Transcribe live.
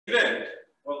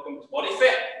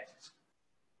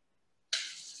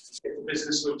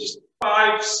business with just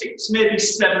 5, 6, maybe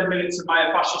 7 minutes of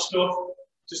myofascial stuff,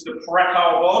 just to prep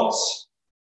our bods.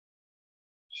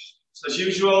 So as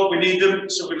usual, we need them,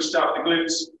 so we're going to start with the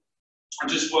glutes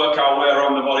and just work our way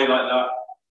around the body like that.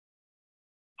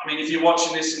 I mean, if you're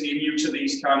watching this and you're new to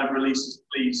these kind of releases,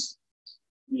 please,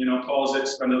 you know, pause it,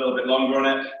 spend a little bit longer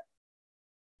on it.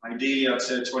 Ideally, I'd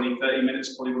say 20, 30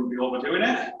 minutes, probably wouldn't be overdoing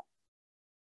it.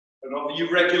 But for you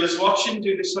regulars watching,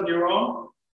 do this on your own.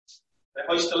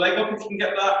 Hoist the leg up if you can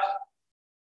get that.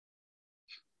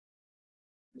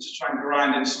 Just try and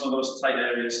grind in some of those tight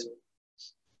areas.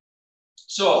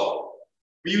 So,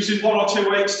 we're using 1 or 2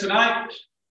 weights tonight.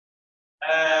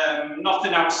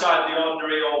 Nothing outside the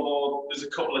ordinary, although there's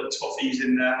a couple of toughies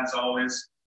in there, as always.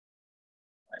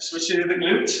 Switching to the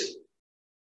glute.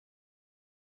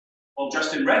 All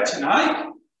dressed in red tonight.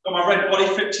 Got my red Body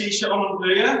Fit t-shirt on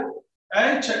under here.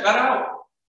 Hey, check that out.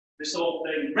 This whole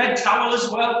thing. Red towel as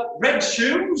well. Red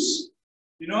shoes.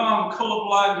 You know, I'm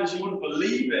colourblind as you wouldn't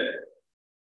believe it.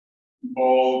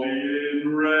 Baldy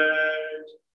in red,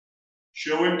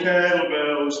 showing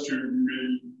kettlebells to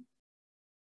me.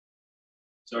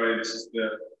 Sorry, this is the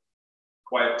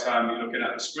quiet time you're looking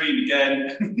at the screen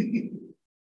again.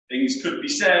 Things could be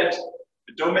said,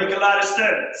 but don't make a lot of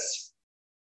sense.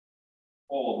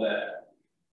 All there.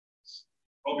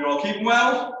 Hope you're all keeping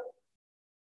well.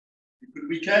 Good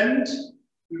weekend.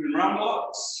 Moving around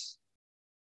lots.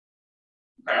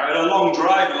 Okay, I had a long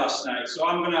drive last night, so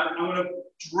I'm gonna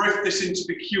drift this into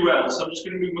the QL. So I'm just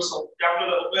gonna move myself down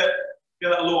a little bit, get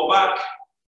that lower back.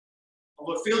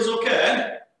 Although it feels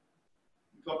okay,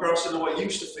 in comparison to what it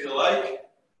used to feel like.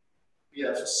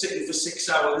 Yeah, for sitting for 6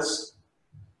 hours.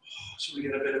 Should we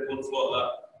get a bit of blood flow like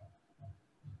that?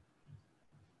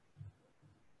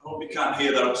 I hope you can't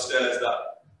hear that upstairs, that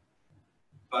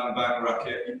bang bang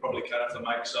racket. You probably can if the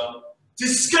mic's on.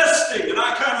 Disgusting! And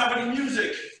I can't have any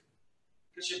music.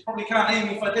 Because you probably can't hear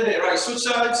me if I did it. Right, switch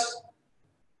sides.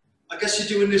 I guess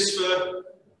you're doing this for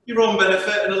your own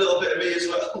benefit and a little bit of me as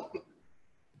well.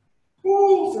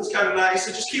 Ooh, feels kind of nice.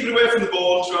 So just keep it away from the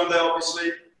bones around there,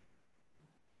 obviously.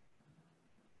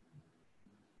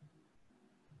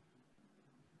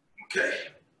 Okay.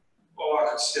 Oh,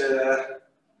 I could stay there.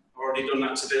 I've already done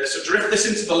that today. So drift this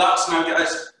into the lats now,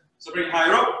 guys. So bring it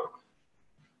higher up.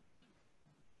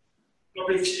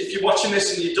 If you're watching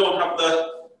this and you don't have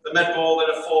the med ball, then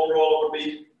a foam roller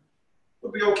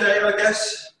would be okay, I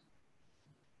guess.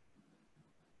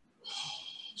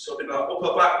 So that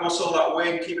upper back muscle, that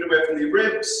wing, keep it away from the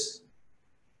ribs,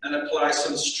 and apply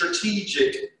some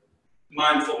strategic,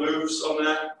 mindful moves on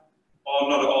there, or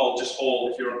not at all, just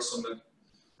hold if you're on something.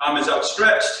 Arm is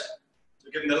outstretched, so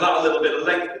giving the lat a little bit of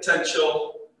length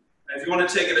potential. And if you want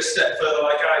to take it a step further,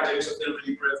 like I do, so I feel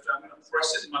really brave, I'm going to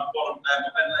press it in my bottom, my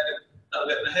leg, a little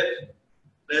bit in the hip.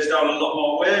 Lays down a lot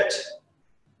more weight,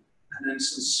 and then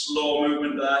some slow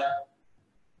movement there.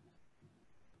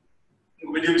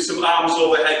 We'll be doing some arms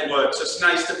overhead work, so it's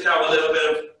nice to have a little bit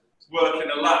of work in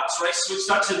the lats. Right, switch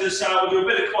that to the side. We'll do a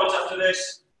bit of quads after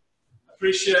this.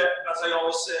 Appreciate, as I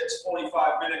always say, it's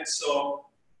 45 minutes, so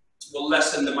we'll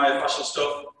lessen the myofascial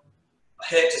stuff. I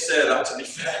hate to say that, to be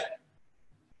fair.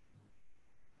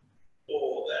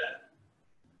 Oh, there.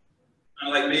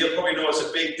 And like me, you'll probably notice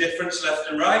a big difference left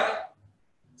and right.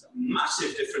 It's a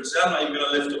massive difference there. I'm not even going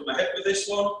to lift up my hip with this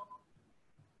one.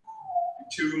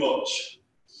 Too much.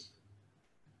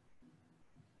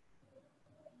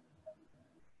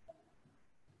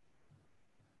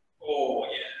 Oh,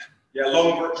 yeah. Yeah,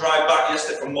 long drive back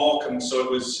yesterday from Morecambe, so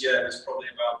it was probably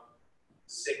about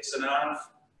 6.5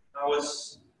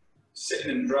 hours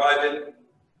sitting and driving.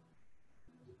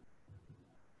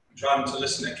 I'm trying to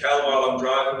listen to Kel while I'm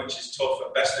driving, which is tough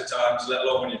at best of times, let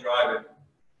alone when you're driving.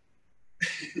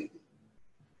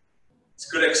 It's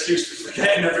a good excuse for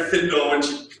forgetting everything though when she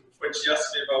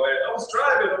asked me about it. I was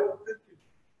driving,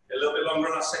 a little bit longer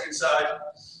on that second side.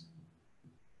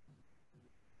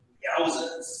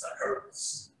 That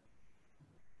hurts.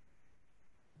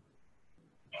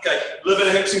 Okay, a little bit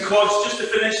of hips and quads just to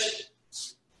finish.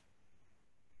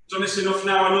 Done this enough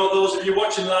now. I know those of you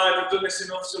watching live have done this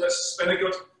enough, so let's spend a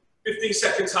good 15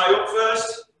 seconds high up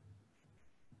first.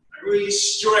 And really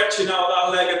stretching out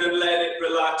that leg and then let it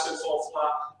relax and fall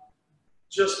flat.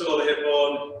 Just below the hip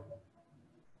bone.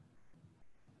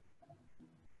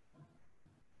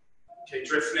 Okay,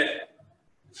 drifting it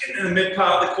into the mid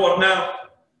part of the quad now.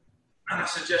 And I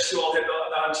suggest you all hit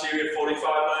that anterior 45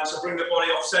 line, so bring the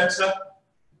body off centre.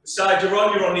 The side you're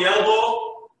on the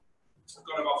elbow. I've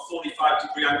got about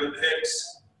 45-degree angle at the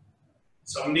hips.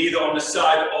 So I'm neither on the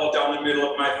side or down the middle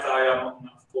of my thigh, I'm on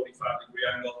that 45-degree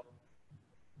angle.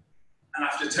 And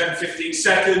after 10-15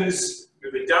 seconds,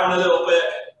 move it down a little bit,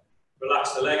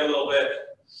 Relax the leg a little bit.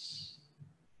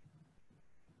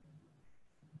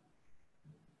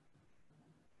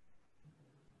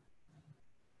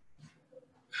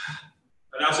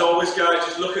 And as always, guys,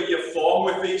 just look at your form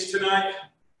with these tonight.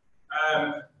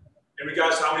 In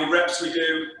regards to how many reps we do.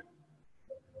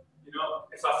 You know,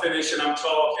 if I finish and I'm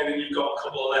talking and you've got a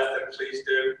couple left, then please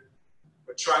do.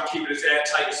 But try and keep it as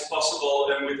airtight as possible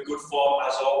and with good form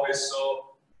as always.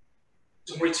 So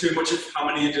don't worry too much of how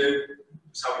many you do.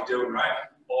 That's how we're doing, right?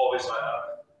 Always like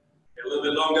that. Get a little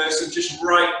bit longer. So just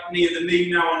right near the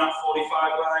knee now on that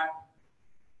 45 line.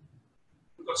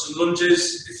 We've got some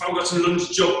lunges. I've got some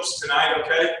lunge jumps tonight,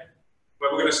 okay?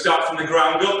 Where we're going to start from the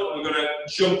ground up and we're going to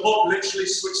jump up, literally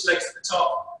switch legs to the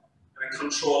top and then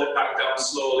control it back down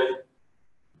slowly.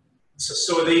 So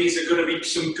some of these are going to be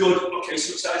some good, okay,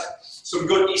 switch sides, some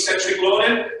good eccentric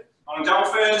loading. On a down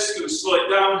phase, going to slow it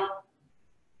down,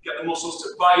 get the muscles to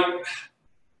bite.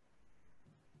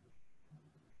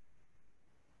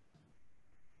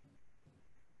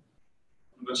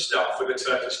 I'm going to start off with the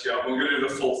Turkish curl. We're going to do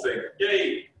the full thing.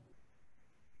 Yay!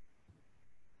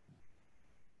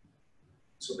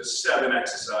 So there's 7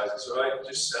 exercises, right?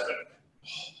 Just 7.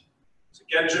 So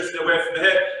again, drifting away from the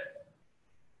hip.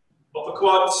 Upper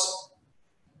quads,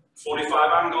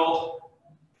 45 angle.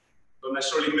 Don't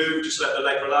necessarily move, just let the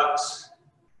leg relax.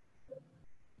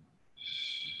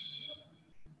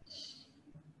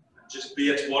 And just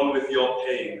be at one with your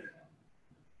pain.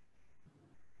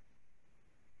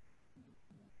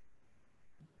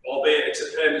 Albeit it's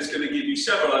a pain that's going to give you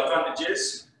several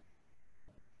advantages.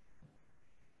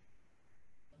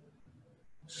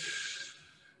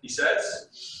 He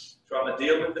says, trying to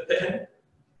deal with the pain.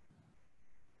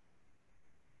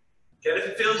 Okay, if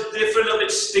it feels different, a little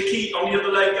bit sticky on the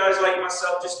other leg, guys, like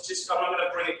myself, I'm not going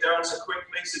to bring it down so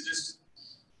quickly, so just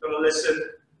got to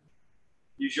listen,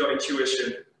 use your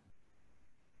intuition.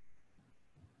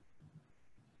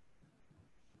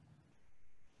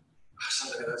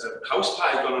 Sounds like there's a house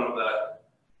party going on up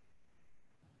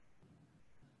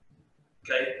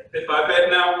there. Okay, bit by bit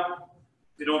now.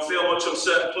 If you don't feel much on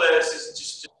certain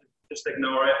places, just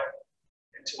ignore it.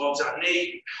 Get towards that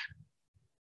knee.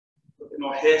 A bit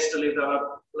more hastily than I've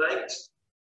liked.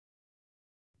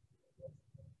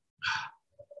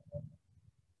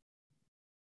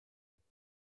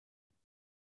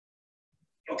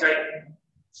 Okay,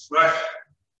 right.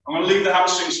 I'm going to leave the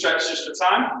hamstring stretch just for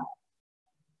time.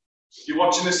 If you're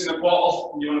watching this in a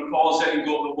bottle and you want to pause it and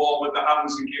go to the wall with the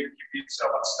hands and give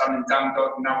yourself that standing down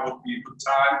dog, now would be a good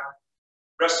time.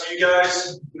 The rest of you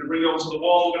guys, I'm going to bring you over to the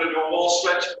wall. We're going to do a wall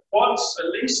stretch once at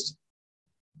least.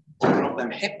 Open up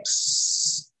them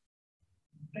hips.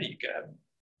 There you go.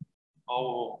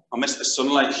 Oh, I missed the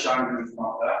sunlight shining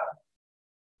from there.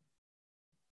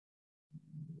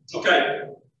 Okay,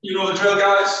 you know the drill,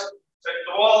 guys. Take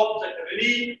the wall, take the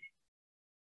knee.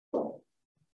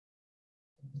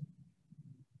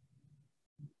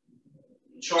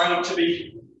 Try not to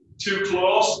be too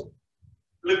close.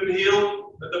 Glute and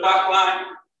heel at the back line.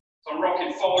 So I'm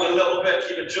rocking forward a little bit,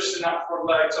 keep adjusting that front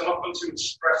leg. So I'm not putting too much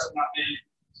stress on that knee.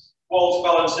 Wall to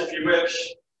balance if you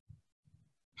wish.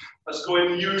 Let's go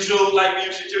in usual, like we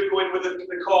usually do, go in with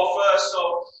the core first.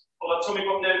 So pull the tummy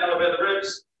button in, elevate the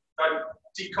ribs. Try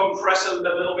decompress a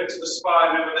little bit to the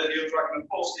spine, then with the heel dragging the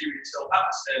posterior tilt at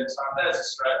the same time. There's a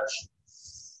stretch.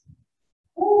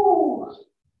 Woo!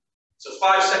 So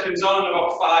 5 seconds on and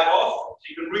about 5 off. So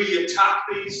you can really attack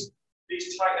these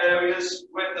tight areas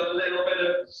with a little bit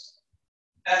of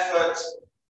effort.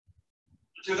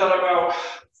 Do that about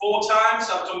 4 times.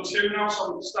 I've done 2 now,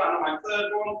 so I'm starting on my 3rd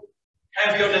one.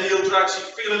 Heavy on the heel drag, so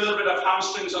you feel a little bit of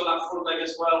hamstrings on that front leg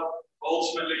as well. But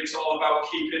ultimately, it's all about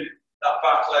keeping that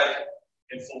back leg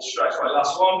in full stretch. Right,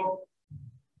 last one.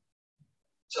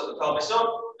 Tilt the pelvis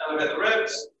up, elevate the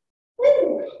ribs.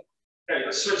 Woo! Okay,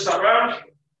 let's switch that round.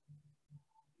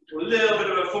 Do a little bit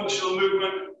of a functional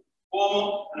movement, warm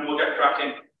up, and then we'll get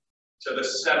cracking. So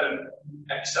there's 7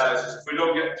 exercises. If we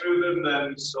don't get through them,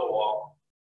 then so on.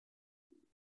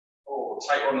 Oh,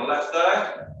 tight on the left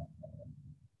there.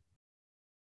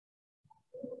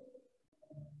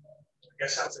 I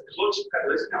guess that's a clutch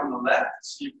pedal, isn't it, on the left?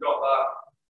 So you've got that,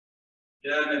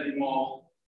 yeah, maybe more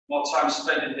time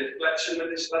spent in deflection with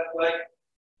this left leg.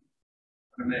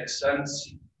 That makes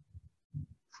sense.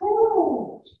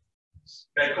 Whew.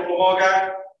 Okay, a couple more,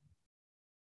 guys.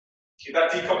 Keep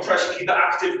that decompression, keep that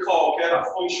active core, okay, that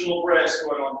functional brace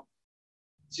going on.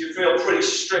 So you feel pretty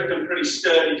strict and pretty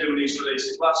sturdy doing these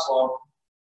releases. Last one.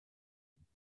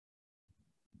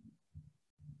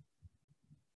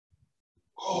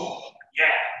 Oh, yeah,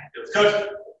 feels good.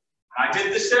 I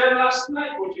did the same last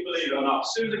night, would you believe it or not?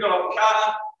 As soon as I got off the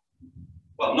car,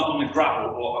 well, not on the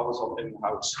gravel, but I was on in the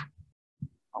house.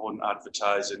 I wasn't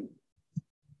advertising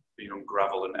being on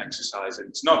gravel and exercising.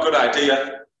 It's not a good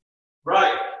idea.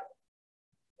 Right.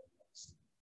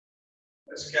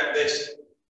 Let's get this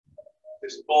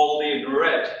baldy in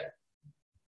red.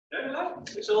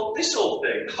 This old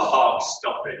thing. Oh,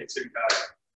 stop it, it's too bad.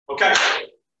 Okay.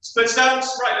 Split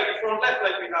stance, right leg in front, left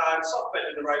leg behind, soft bend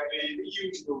in the right knee, the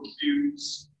usual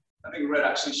cues. I think red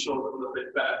actually shows a little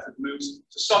bit better for the moves.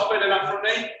 So soft bend in that front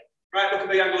knee. Right, look at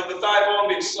the angle of the thigh bone,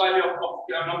 being slightly off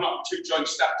the ground. I'm not too joint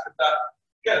stacked with that.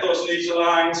 Get those knees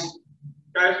aligned.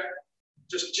 Okay?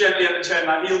 Just gently entertain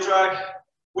that heel drag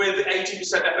with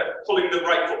 80% effort pulling the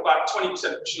right foot back,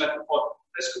 20% pushing left foot.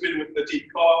 Let's come in with the deep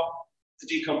core, the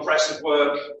decompressive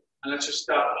work, and let's just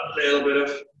start a little bit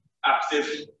of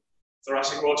active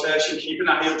thoracic rotation, keeping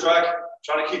that heel drag,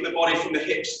 trying to keep the body from the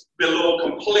hips below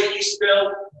completely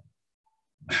still.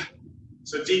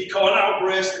 So deep core now,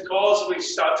 brace the core, so we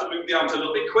start to move the arms a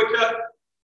little bit quicker.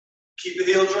 Keep the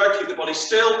heel drag, keep the body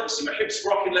still. You see my hips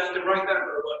rocking left and right there, I'm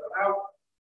going to work that out.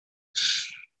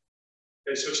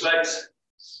 Okay, switch legs.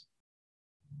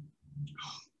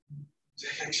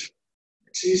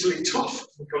 It's easily tough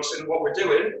considering what we're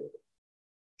doing.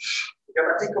 You get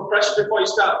that decompression before you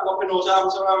start blocking those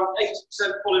arms around.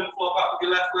 80% pulling the floor back with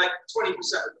your left leg, 20% with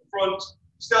the front.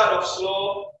 Start off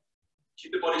slow,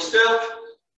 keep the body still,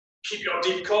 keep your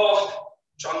deep core,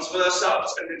 transverse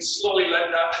abs, and then slowly let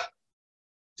that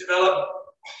develop.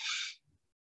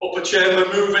 Upper chamber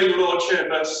moving, lower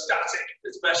chamber static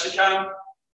as best you can.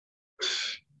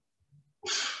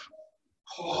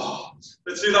 Oh,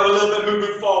 let's do that a little bit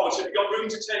moving forward. So if you've got room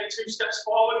to take 2 steps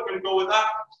forward, we're going to go with that.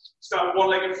 Start with one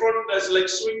leg in front, there's a leg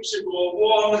sweep, so go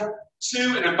 1,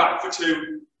 2, and then back for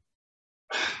 2.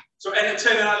 So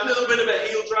entertaining that little bit of a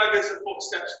heel drag as the foot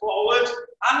steps forward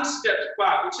and steps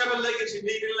back. Whichever leg is your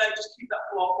leading leg, just keep that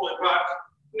floor pulling back.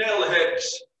 Nail the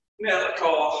hips, nail the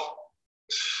core.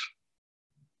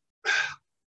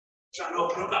 Try and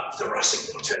open up that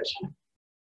thoracic rotation.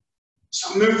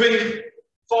 So moving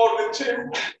forward with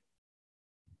 2.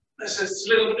 There's a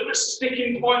little bit of a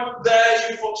sticking point there,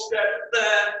 your foot step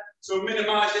there. So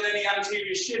minimizing any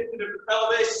anterior shifting of the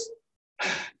pelvis.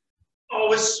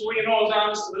 Always swinging all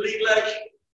arms to the lead leg.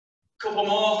 Couple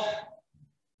more.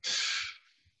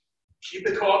 Keep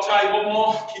the core tight, 1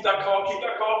 more. Keep that core, keep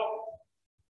that core.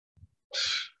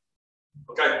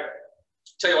 Okay.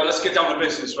 Tell you what, let's get down to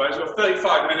business, right? So we've got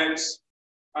 35 minutes.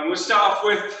 And we'll start off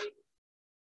with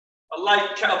a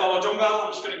light kettlebell or dumbbell.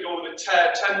 I'm just going to go with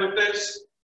a 10 with this.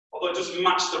 Although it doesn't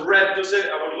match the red, does it?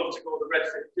 I would love to go with the red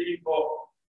 15, but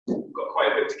we've got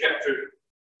quite a bit to get through.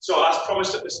 So as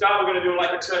promised at the start, we're going to do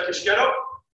like a Turkish get-up.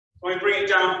 I'm going to bring it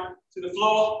down to the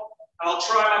floor. And I'll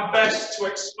try my best to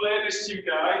explain this to you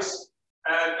guys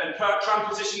and try and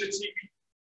position the TV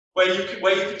where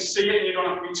you can see it and you don't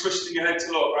have to be twisting your head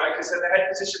to look, right? Because the head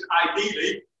position,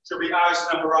 ideally, should be eyes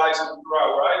on the horizon and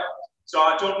grow, right? So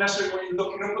I don't necessarily want you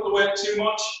looking up at the weight too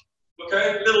much.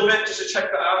 Okay, a little bit just to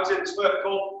check that out, it's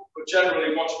vertical, but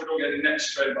generally watch we don't get the neck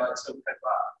strain by until we head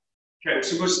back. Okay,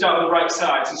 so we'll start on the right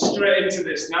side, so straight into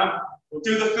this now. We'll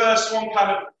do the first one,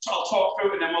 kind of, I'll talk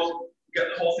through it and then we'll get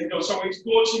the whole thing done. So we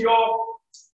go to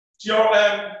your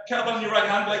kettlebell on your right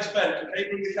hand, legs bent, okay,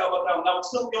 bring the kettlebell down. Now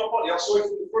tilt your body, I'll show you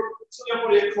from the front, tilt your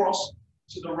body across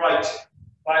to the right,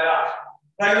 like that.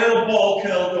 Like a little ball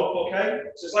curled up, okay?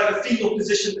 So it's like a fetal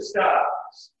position to start.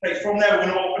 Okay, from there we're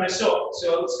going to open this up.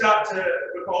 So let's start to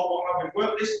recall how we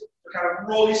work this. So kind of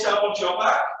roll yourself onto your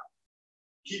back.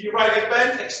 Keep your right leg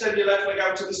bent, extend your left leg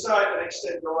out to the side, and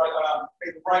extend your right arm.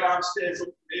 Okay, the right arm stays up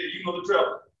here, you know the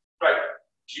drill. Right,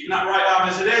 keeping that right arm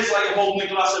as it is, like you're holding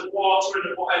a glass of water in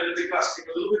the bottom of the glass.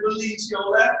 Take a little bit of lean to your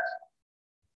left.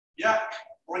 Yeah,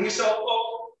 bring yourself up.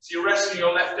 So you're resting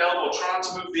your left elbow, trying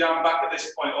to move the arm back at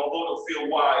this point, although it'll feel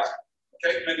wide.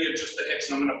 Okay, maybe adjust the hips,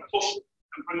 and I'm going to push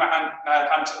and bring my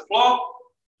hand to the floor.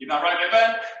 Keep that right leg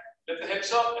bent, lift the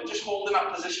hips up, and just hold in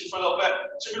that position for a little bit.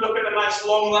 So we look at a nice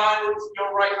long line with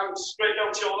your right hand straight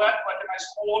down to your left, like a nice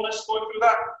cornice going through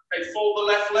that. Okay, fold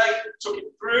the left leg, tuck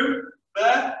it through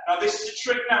there. Now this is a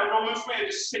trick now, don't move from here,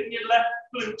 just sit your left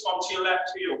glute onto your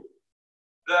left heel.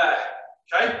 There.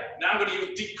 Okay, now I'm going to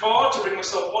use deep core to bring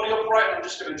myself body upright, and I'm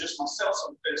just going to adjust myself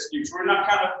some face view. So we're in that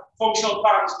kind of functional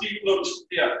balance, deep lunge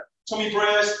here. Tummy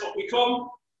brace, up we come.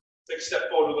 Take a step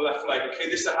forward with the left leg. Okay,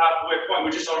 this is a halfway point.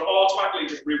 We just automatically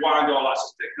just rewind all that.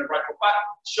 So taking the right foot back,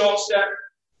 short step,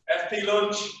 FP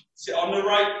lunge, sit on the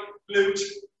right glute,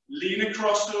 lean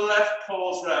across to the left,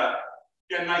 pause there.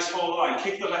 Get a nice whole line.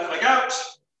 Kick the left leg out,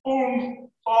 boom,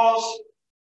 pause.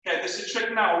 Okay, this is a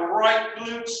trick now. Right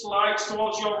glute slides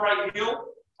towards your right heel.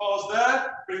 Pause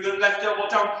there. Bring the left elbow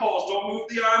down, pause. Don't move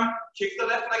the arm. Kick the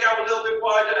left leg out a little bit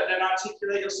wider and then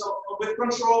articulate yourself with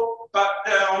control back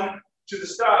down to the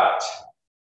start.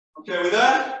 Okay, we're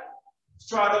there? Let's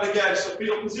try that again. So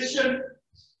fetal position.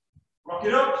 Rock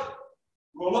it up.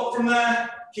 Roll up from there.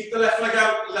 Kick the left leg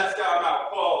out, left arm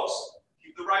out. Pause.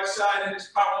 Keep the right side in its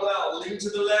parallel. Lean to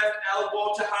the left,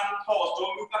 elbow to hand. Pause.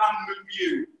 Don't move the hand, move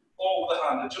you. Over the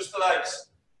hand. Adjust the legs.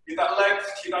 Keep that leg,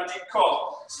 keep that deep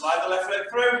core. Slide the left leg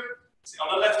through. Sit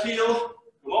on the left heel.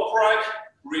 Go upright.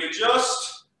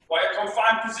 Readjust. Quite a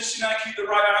confined position there. Keep the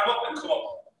right arm up and come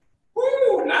up.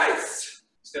 Woo, nice.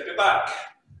 Step it back.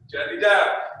 Gently down.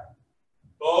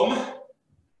 Boom.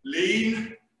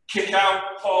 Lean. Kick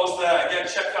out. Pause there. Again,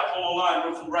 check that whole line.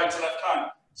 Run from right to left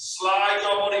hand. Slide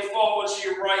your body forward to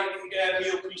your right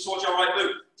heel comes towards your right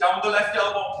glute. Down the left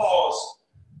elbow. Pause.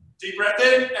 Deep breath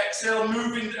in. Exhale.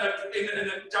 Move in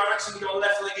the direction your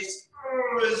left leg is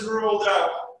rolled out.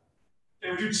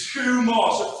 Okay, we do 2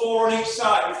 more. So 4 on each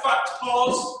side. In fact,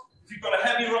 pause. If you've got a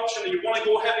heavier option and you want to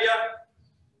go heavier,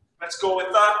 let's go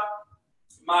with that.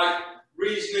 My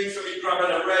reasoning for me grabbing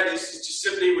a red is just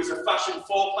simply was a fashion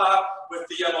faux pas with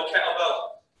the yellow kettlebell.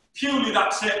 Purely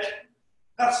that's it.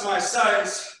 That's my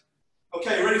science.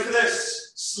 Okay, ready for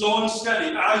this? Slow and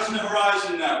steady. Eyes on the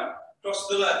horizon now. Cross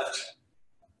to the left.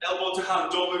 Elbow to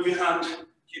hand. Don't move your hand.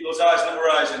 Keep those eyes on the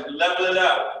horizon. Level it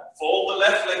out. Fold the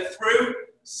left leg through.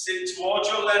 Sit towards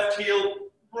your left heel.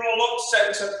 Roll up,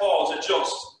 center, pause.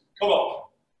 Adjust. Come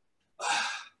up.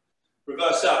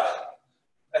 Reverse that.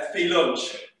 FP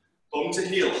lunge. Bum to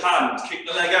heel. Hand. Kick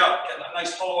the leg out. Get that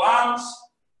nice hollow arms.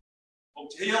 Bum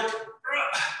to heel.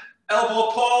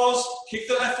 Elbow pause. Kick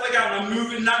the left leg out and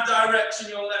move in that direction.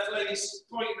 Your left leg is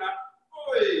pointing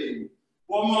at. Oi.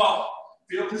 One more.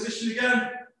 Feel position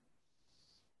again.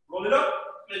 Roll it up.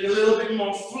 Make a little bit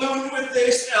more fluent with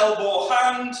this. Elbow,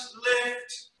 hand,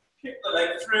 lift. Kick the leg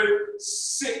through.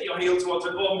 Sit your heel towards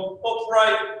the bum.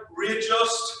 Upright.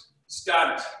 Readjust.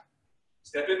 Stand.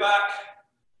 Step it back.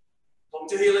 Bum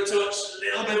to heel a touch.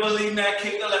 Little bit of a lean there.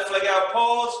 Kick the left leg out.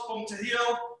 Pause. Bum to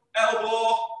heel.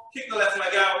 Elbow. Kick the left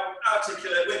leg out.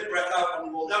 Articulate with breath out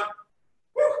and roll down.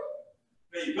 Woo.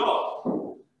 There you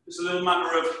go. Just a little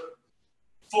matter of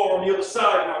 4 on the other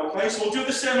side now, okay? So we'll do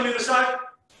the same on the other side.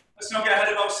 Let's not get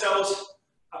ahead of ourselves.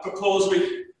 I propose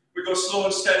we go slow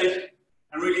and steady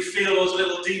and really feel those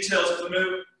little details of the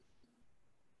move.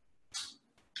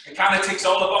 It kind of ticks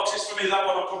all the boxes for me, that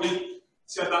one. I've probably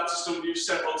said that to some of you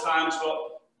several times,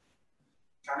 but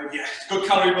kind of, yeah, good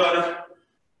calorie burner.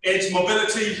 Aids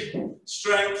mobility,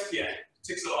 strength, yeah,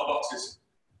 ticks a lot of boxes.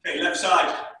 Okay, left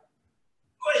side.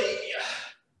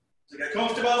 So get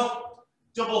comfortable.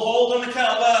 Double hold on the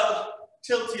kettlebell.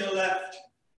 Tilt to your left.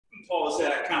 And pause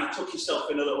there. Kind of tuck yourself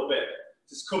in a little bit.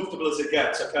 It's as comfortable as it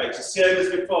gets. Okay, it's the same as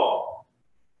before.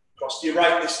 Cross to your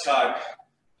right this time.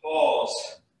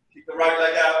 Pause. Keep the right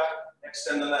leg out.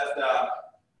 Extend the left arm.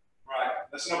 Right,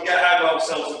 let's not get ahead of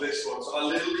ourselves with this one. So a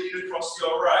little lean across to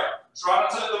your right. Try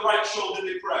not to let the right shoulder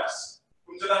depress.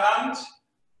 Come to the hand.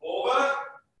 Over.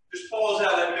 Just pause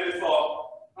there like we did before.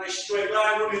 Nice straight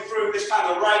line running through. This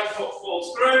time the right foot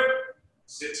falls through.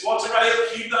 Sit towards the right.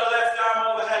 Keep that left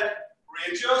arm overhead.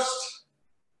 Readjust.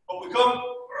 Up we come.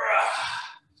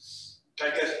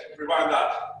 Okay, good. Rewind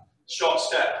that. Short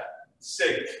step.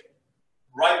 Sink.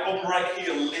 Right bum, right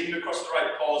heel. Lean across the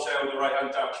right. Pause there with the right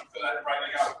hand down. Keep the left, right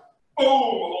leg out. Boom.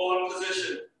 Hold on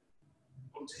position.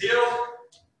 Come to heel.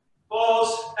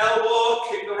 Pause. Elbow.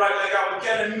 Kick the right leg out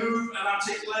again and move and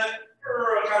articulate.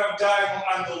 Kind of diagonal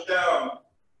angle down.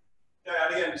 Okay,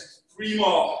 and again, 3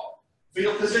 more.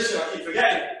 Fetal position. I keep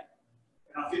forgetting.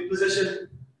 In our fetal position.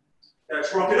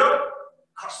 Let's rock it up.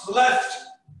 Cross to the left.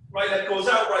 Right leg goes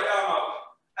out. Right arm out.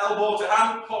 Elbow to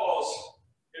hand. Pause.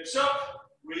 Hips up.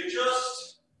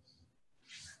 Readjust.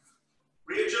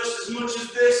 Readjust as much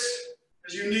as this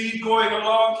as you need going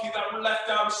along. Keep that left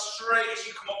arm straight as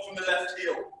you come up from the left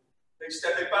heel. Then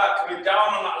step it back. Coming down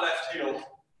on that left heel.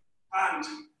 Hand.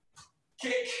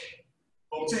 Kick.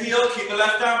 Bump to heel. Keep the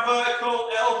left arm vertical.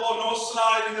 Elbow. No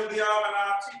sliding of the arm and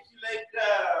articulate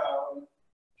down.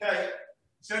 Okay.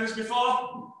 Same as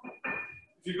before.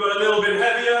 If you've got a little bit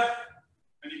heavier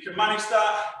and you can manage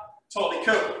that, totally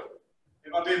cool.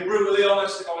 If I'm being brutally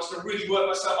honest, if I was to really work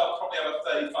myself, I'd probably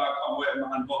have a 35-pound weight in my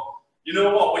hand. But you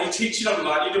know what? When you're teaching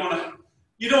online, you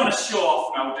don't want to show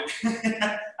off now, do you?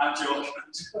 I'm joking.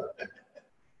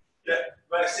 Yeah,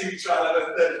 but I see me try that with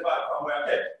a 35-pound weight.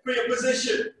 Okay, put your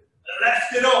position.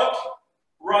 Left it up.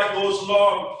 Right goes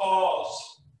long.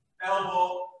 Pause.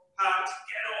 Elbow, hand.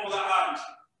 Get over that hand.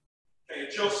 Okay,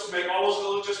 adjust. Make all those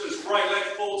little adjustments. Right leg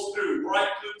folds through. Right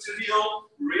glute to heel.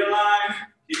 Realign.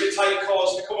 Keep it tight,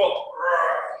 cause to come up.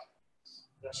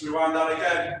 Let's rewind that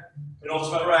again. An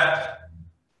ultimate rep.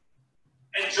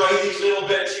 Enjoy these little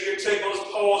bits. You can take those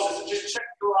pauses and just check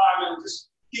your arm and just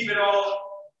keep it all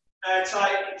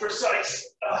tight and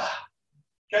precise.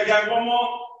 Okay, gang, one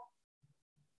more.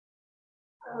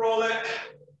 Roll it.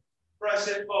 Press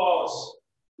it, pause.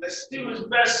 Let's do his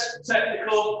best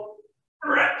technical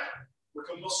rep. We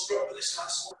can muster up for this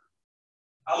last one.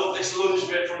 I love this lunge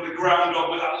bit from the ground up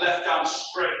with that left arm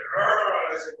straight.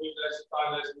 There's a good, there's a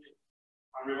time, there's a good.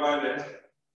 And rewind it.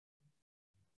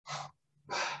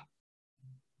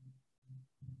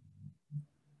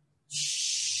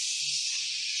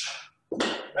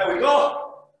 There we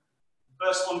go.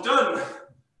 First one done.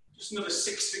 Just another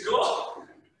 6 to go.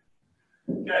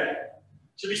 Okay.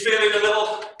 Should be feeling a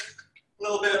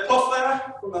little bit of puff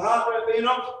there from the heart rate being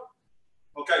up.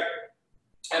 Okay.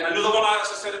 Another one, as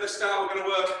I said at the start, we're going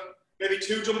to work maybe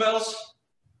 2 dumbbells.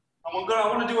 And I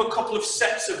want to do a couple of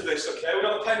sets of this, okay? We've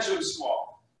got the pendulum squat.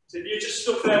 So if you're just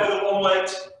stuck there with a one leg,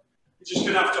 you're just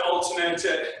going to have to alternate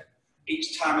it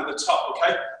each time at the top,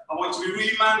 okay? I want you to be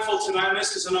really mindful tonight on this,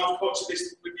 because I know I've coached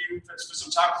this with you for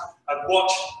some time. And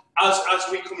watch, as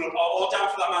we come up, or down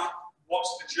for that mat, watch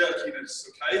the jerkiness,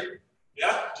 okay?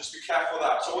 Yeah? Just be careful of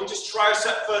that. So I want you to just try a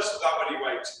set first without any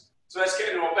weight. So let's get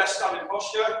into our best standing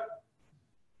posture.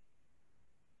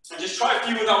 And just try a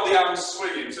few without the arms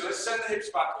swinging. So let's send the hips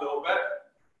back a little bit.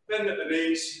 Bend at the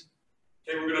knees.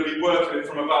 Okay, we're going to be working it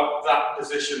from about that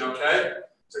position, okay?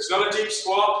 So it's not a deep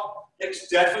squat. Hips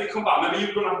definitely come back. Maybe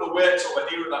you're going to have the weights over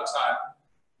here at that time.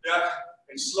 Yeah?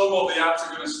 In slow-mo, the arms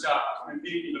are going to start coming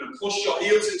deep. You're going to push your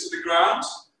heels into the ground.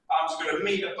 Arms are going to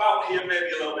meet about here,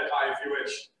 maybe a little bit higher if you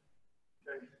wish.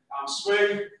 Okay. Arm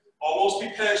swing. Almost be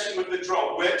patient with the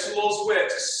drop. Wait till those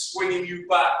weights are swinging you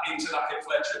back into that hip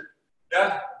flexion.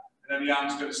 Yeah? And then the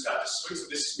arms are going to start to swing. So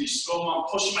this is me slow. I'm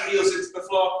pushing my heels into the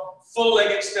floor. Full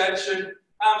leg extension.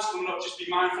 Arms coming up. Just be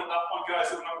mindful at that point, guys,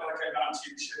 that we're not going to get down to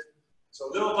you shift. So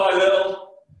little by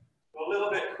little, go a little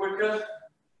bit quicker.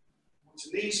 Once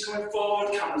the knees coming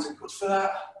forward, cameras are good for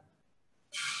that.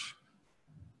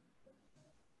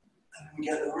 And then we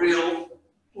get the real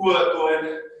work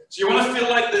going. So you want to feel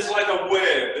like there's like a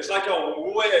wave. There's like a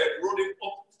wave running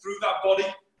up through that body.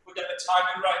 We get the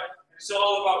timing right. It's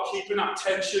all about keeping that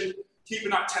tension, keeping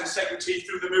that tense integrity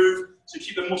through the move. So you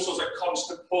keep the muscles at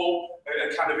constant pull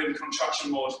and kind of in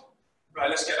contraction mode. Right,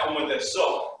 let's get on with this.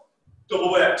 So,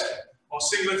 double weight or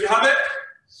single if you have it.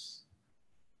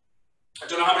 I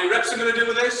don't know how many reps I'm going to do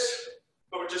with this,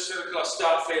 but we're just going to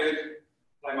start feeling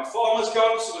like my form has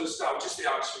gone. So I'm going to start with just the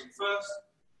arm swing first.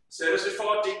 Same as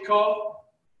before, deep core.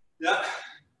 Yeah.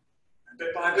 And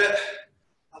bit by bit,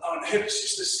 on hips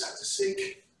just to start to sink.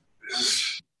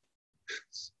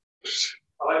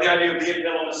 I like the idea of the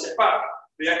inhale on the sit back,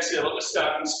 the exhale at the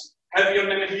start, heavy on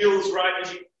the heels right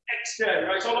as you extend,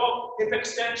 right? It's all about hip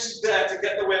extensions there to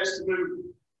get the weights to move.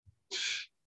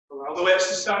 Allow the weights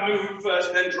to start moving first,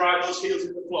 and then drive those heels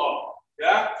into the floor.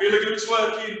 Yeah? Feel like it's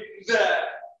working there.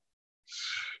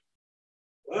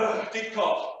 Deep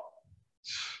core.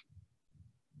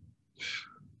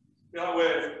 That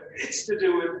way, it's to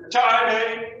do with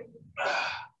timing.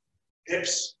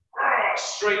 Hips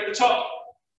straight at the top.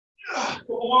 Couple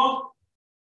more.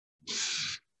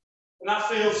 And that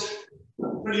feels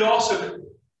pretty awesome.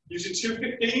 Using 2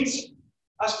 15s.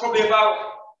 That's probably about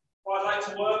what I'd like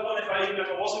to work on if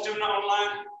I wasn't doing that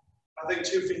online. I think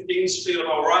 2 15s feel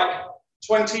about right.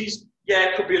 20s, yeah,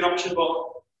 it could be an option, but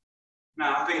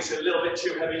nah, I think it's a little bit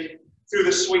too heavy. Through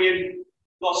the swinging,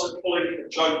 lots of pulling the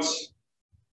joints.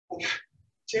 Okay.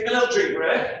 Take a little drink,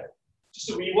 right?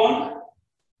 Just a wee one.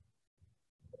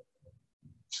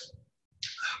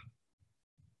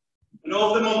 And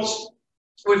over the months,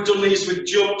 we've done these with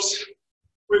jumps.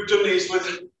 We've done these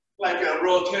with like a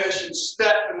rotation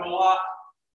step and all that.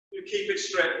 You keep it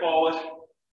straightforward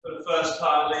for the first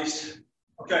part at least.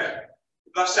 Okay,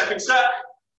 that second set,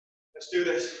 let's do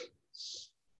this.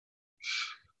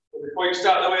 But before you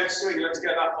start the weight swing, let's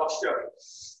get that posture.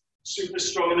 Super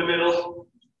strong in the middle.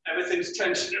 Everything's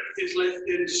tension, everything's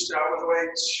lifting. Just start with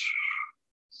weights.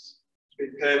 Be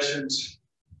patient.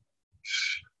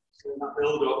 Let that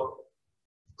build up.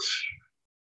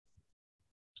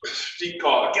 Deep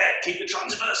core again. Keep the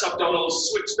transverse abdominals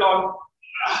switched on.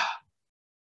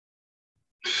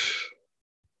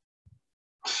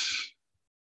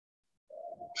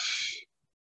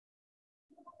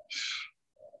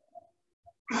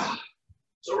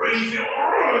 So really feel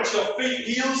it's your feet,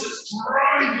 heels, it's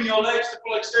driving your legs to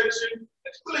full extension.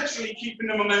 It's literally keeping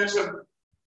the momentum.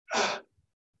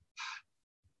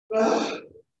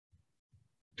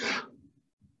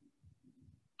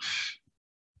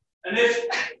 And if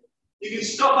you can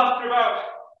stop after about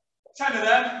 10 of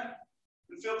them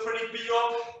and feel pretty beat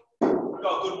up, you've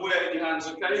got a good weight in your hands,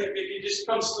 okay? If you're just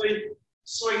constantly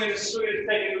swinging and swinging,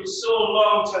 taking so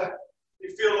long to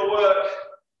you feel the work,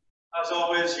 as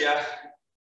always, yeah,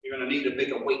 you're going to need a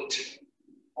bigger weight,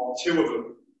 or two of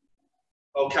them.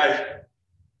 Okay,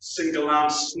 single arm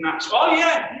snatch. Oh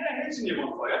yeah, here's a new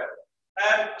one for you.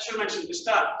 I should have mentioned at the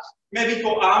start. Maybe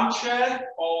go armchair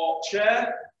or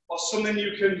chair, or something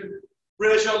you can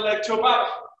raise your leg to about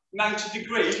 90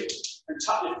 degrees and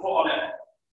tap your foot on it.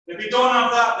 If you don't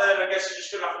have that, then I guess you're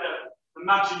just going to have to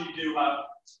imagine you do that.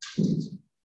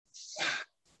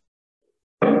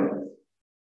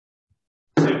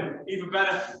 Even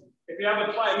better, if you have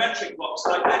a plyometric box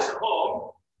like this at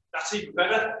home, that's even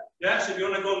better. Yeah, so if you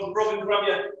want to go and rub and grab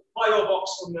your plyo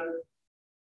box from the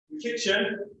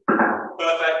kitchen,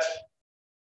 perfect.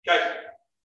 Okay,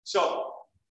 so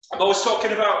I'm always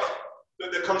talking about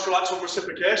the contralateral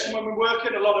reciprocation when we're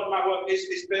working. A lot of my work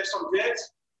is based on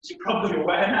gates, as you're probably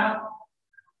aware now.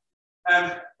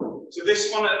 So this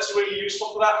one is really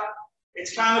useful for that.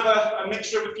 It's kind of a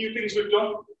mixture of a few things we've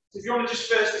done. So if you want to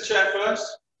just face the chair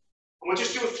first, and we'll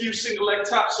just do a few single leg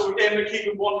taps, so we're aiming to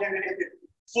keep one hip in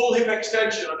full hip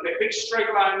extension, okay, big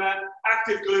straight line there,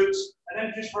 active glutes, and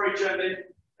then just very gently,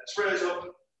 let's raise up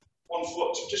one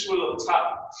foot, just with a little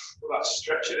tap, with that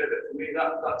stretching a bit for me,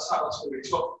 that tap, that's going to be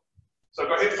tough. So I've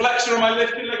got hip flexor on my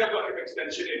lifting leg, I've got hip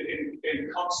extension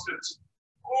in constant,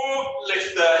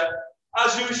 lift there.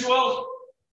 As usual,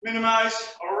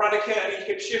 minimize or eradicate any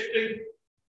hip shifting,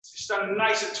 so stand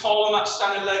nice and tall on that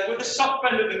standing leg, with a soft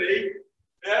bend of the knee.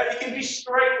 Yeah, you can be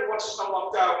straight once it's not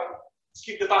locked out. Just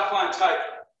keep the back line tight.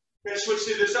 Okay, switch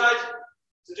to the side.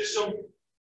 So just some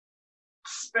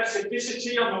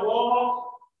specificity on the warm-up.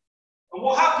 And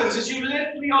what happens is you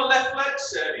lift your left leg,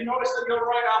 sir. You notice that your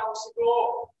right arm wants to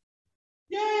go.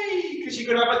 Yay! Because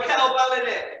you're going to have a kettlebell in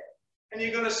it. And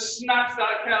you're going to snap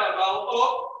that kettlebell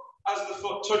up as the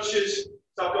foot touches.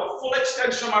 So I've got full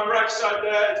extension on my right side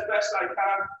there as best I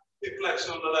can. Hip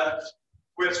flexion on the left.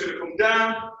 Weight's going to come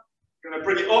down. Going to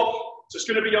bring it up, so it's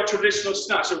going to be your traditional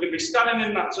snatch. So we're going to be standing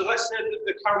in that. So let's say that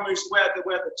the camera moves where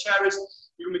the chair is.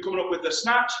 You're going to be coming up with the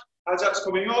snatch. As that's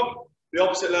coming up, the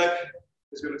opposite leg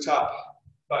is going to tap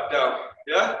back down.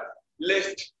 Yeah?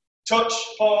 Lift, touch,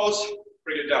 pause,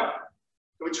 bring it down.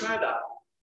 Can we try that?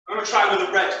 I'm going to try with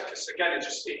a red, because again,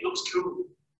 it looks cool.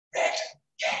 Red,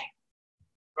 yeah.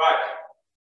 Right,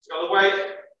 so got the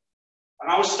weight.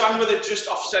 And I will stand with it just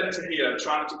off center here,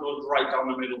 trying to go right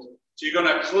down the middle. So you're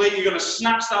going to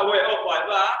snatch that weight up like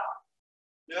that,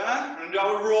 yeah, and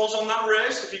how it rolls on that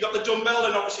raise. If you've got the dumbbell,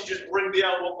 then obviously just bring the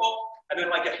elbow up, and then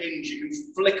like a hinge, you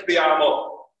can flick the arm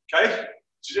up, okay?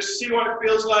 So just see what it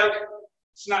feels like,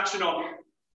 snatching up.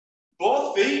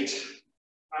 Both feet,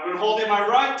 I'm going to hold in my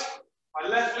right, my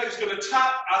left leg's going to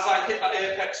tap as I hit that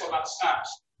apex on that snatch.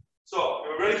 So,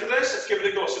 are we ready for this? Let's give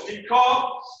it a go. So deep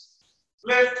core,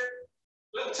 lift,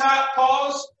 little tap,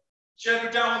 pause.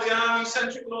 Gently down with the arm,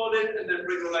 eccentric loading, and then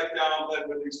bring the leg down, then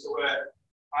release the weight.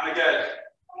 And again.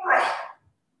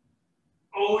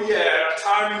 Oh yeah, the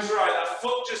timing's right. That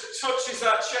foot just touches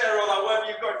that chair or that whatever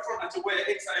you've got in front, and the weight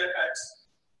hits that apex.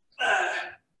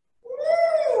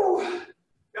 Woo!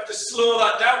 You have to slow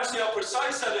that down to see how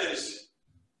precise that is.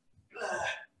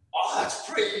 Oh, that's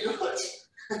pretty good.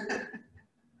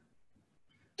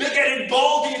 They're getting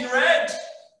baldy and red.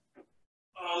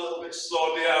 A little bit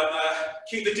slowed down there.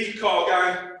 Keep the deep core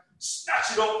going.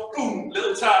 Snatch it up. Boom.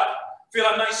 Little tap. Feel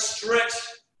that nice stretch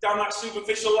down that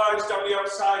superficial lines down the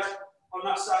outside. On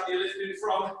that side you're lifting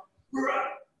from.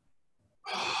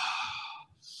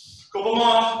 Couple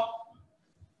more.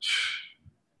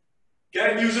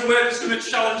 Again, use a weight that's going to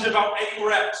challenge about 8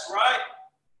 reps, right?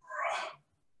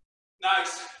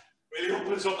 Nice. Really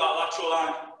opens up that lateral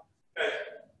line. Okay.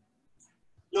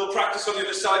 Little practice on the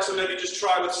other side, so maybe just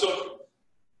try with some.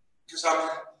 Because I'm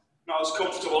not as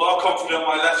comfortable or confident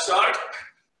on my left side.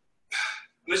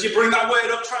 And as you bring that weight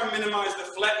up, try and minimize the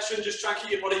flexion. Just try and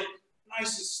keep your body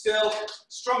nice and still,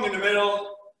 strong in the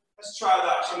middle. Let's try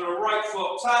that. So I'm going to right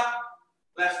foot tap,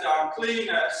 left arm clean,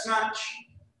 snatch.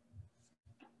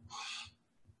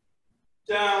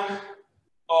 Down,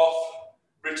 off,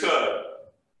 return.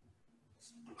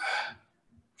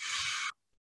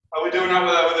 How are we doing over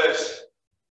there with this?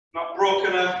 Not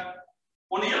broken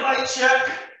one of your lights yet?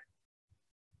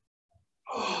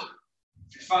 Oh,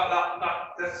 in fact,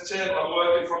 that table I'm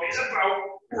working from is about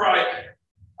right.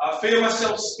 I feel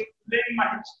myself leaning my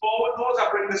hips forward, though, as I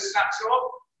bring the snatch up.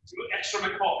 So look extra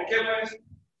on my core to begin with.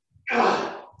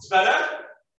 It's better.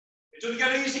 It doesn't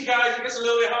get easy, guys. It gets a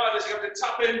little bit harder. So you have to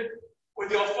tap in with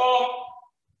your form.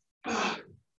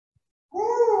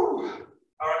 Woo!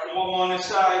 I reckon one more on this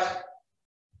side.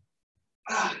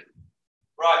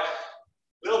 Right,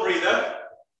 little breather.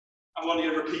 I want you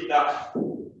to repeat that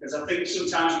because I think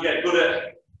sometimes we get good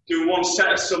at doing one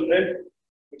set of something.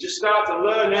 We just start to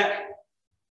learn it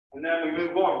and then we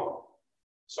move on.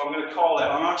 So I'm going to call it.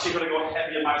 I'm actually going to go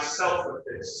heavier myself with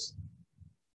this.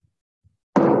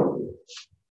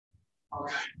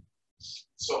 Okay.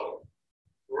 So,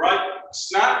 right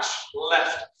snatch,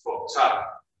 left foot tap.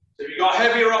 So if you've got a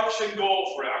heavier option, go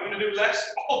for it. I'm going to do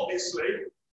less, obviously.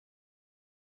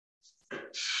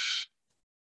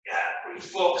 Yeah, really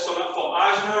focus on that foot.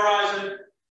 Eyes on the horizon.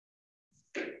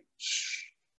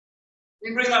 You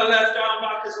can bring that left arm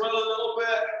back as well a little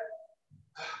bit.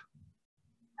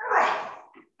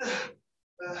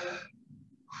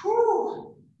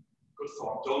 Good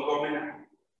thought. Don't go in there.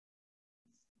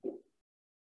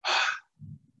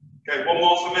 Okay, one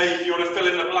more for me. If you want to fill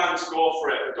in the blanks, go for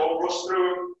it. Don't rush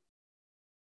through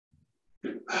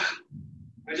them.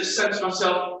 I just sense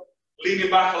myself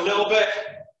leaning back a little bit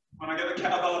when I get the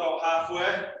kettlebell about halfway.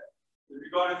 Have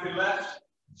you got anything left?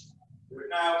 Do it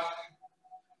now.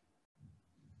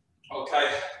 Okay,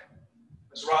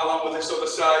 let's right along with this other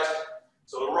side.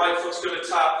 So the right foot's going to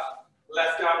tap,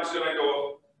 left arm is going to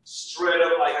go straight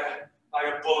up like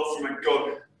a bullet from a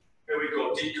gun. Here we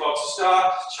go, deep core to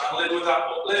start, channel in with that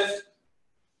uplift.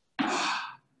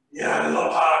 Yeah, a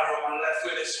lot harder on my left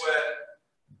foot this way.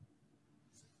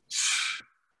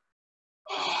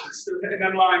 Oh, still hitting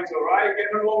them lines, all right?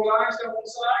 Getting the long lines down one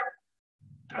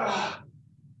side.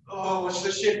 Oh, watch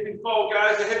the shifting forward,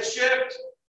 guys, the hip shift.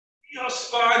 Your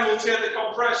spine will take the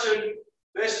compression.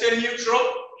 They stay neutral.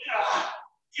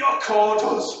 Your core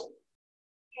does.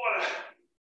 What a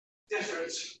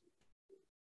difference.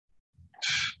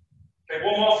 Okay,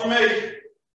 one more for me.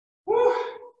 Woo.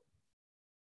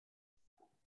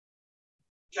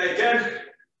 Okay, again,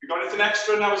 you got anything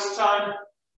extra? Now is the time.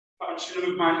 I'm just going to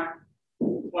move my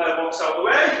player box out of the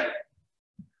way.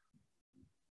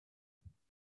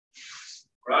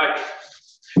 Right.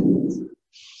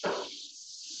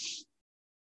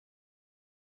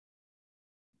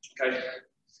 Okay,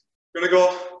 going to go a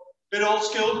bit old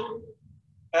school,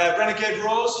 renegade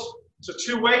rows, so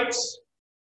 2 weights,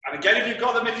 and again if you've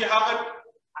got them, if you haven't,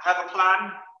 I have a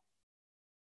plan.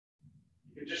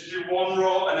 You can just do 1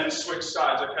 row and then switch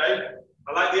sides, okay?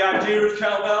 I like the idea of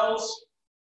kettlebells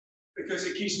because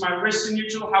it keeps my wrists in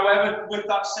neutral. However, with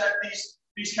that said,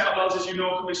 these kettlebells, as you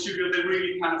know, come in studio, they're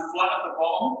really kind of flat at the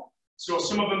bottom, so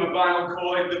some of them are vinyl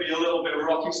coated, they'll be a little bit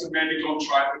rocky, so maybe don't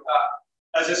try it with that.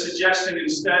 As a suggestion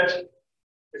instead,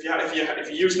 if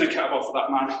you're using a kettlebell for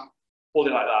that, man, hold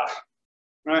it like that,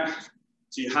 right?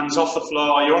 So your hands off the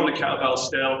floor, you're on the kettlebell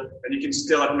still, and you can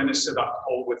still administer that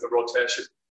hold with the rotation.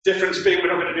 Difference being, we're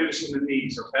not going to do this in the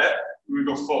knees, okay? We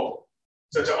go full.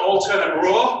 So to alternate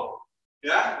row,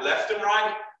 yeah, left and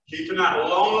right, keeping that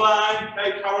long line,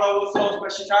 okay, parallel with the floor as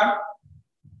best you can.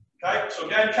 Okay, so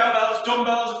again, kettlebells,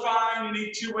 dumbbells are fine, you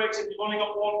need 2 weights. If you've only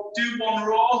got 1, do 1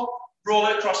 row. Roll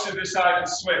it across to the side and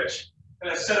switch.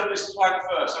 And let's set up this plank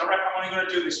first. I reckon I'm only going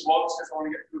to do this once if I want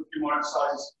to get through a few more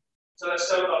exercises. So let's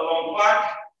set up that long plank.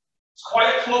 It's quite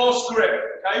a close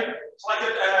grip, okay? It's like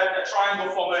a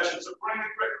triangle formation. So bring the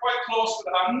grip quite close to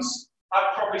the hands.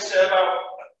 I'd probably say about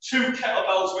 2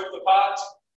 kettlebells width apart.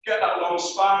 Get that long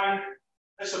spine.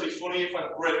 This will be funny if I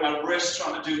break my wrist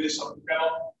trying to do this on the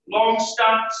bell. Long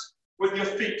stance with your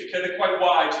feet, okay? They're quite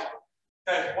wide.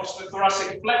 Okay, watch the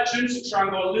thoracic flexion, so try and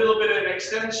go a little bit of an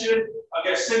extension. I'll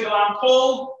get a single arm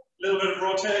pull, a little bit of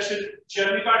rotation,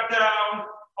 gently back down,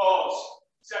 pause.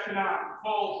 Second arm,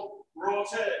 pull,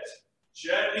 rotate,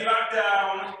 gently back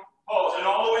down, pause. And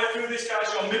all the way through this,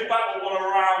 guys, your mid back will want to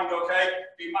round, okay?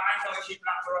 Be mindful of keeping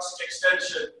that thoracic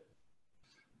extension.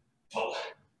 Pull,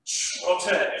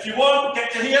 rotate. If you want,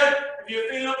 get to here. If you're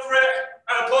feeling up for it,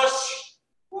 and a push,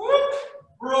 whoop,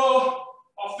 row,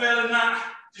 or failing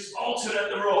that, just alternate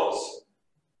the rows.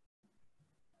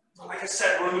 But like I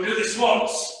said, we're going to do this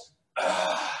once.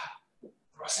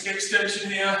 Thoracic extension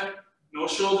here. No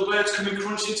shoulder blades coming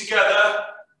crunching together.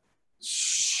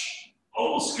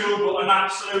 Old school, but an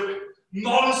absolute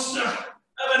monster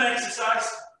of an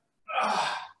exercise.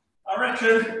 I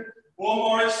reckon 1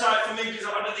 more exercise for me because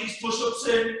I've had these push-ups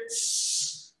in.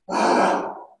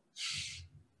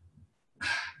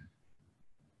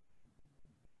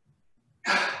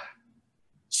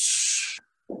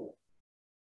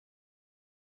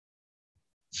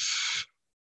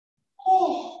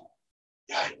 Oh,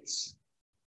 yikes.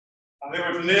 I think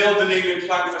we've nailed the kneeling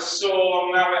plank for so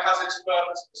long now, it has its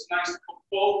purpose. It's nice to come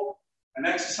full. An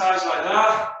exercise like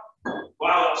that,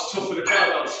 wow, that was tough with the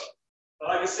kettlebells. But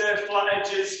like I said, flat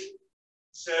edges,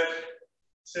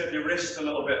 save your wrist a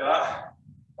little bit there.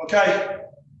 Okay,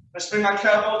 let's bring that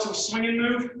kettlebell to a swinging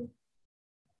move.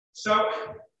 So,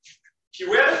 if you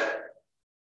will,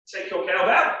 take your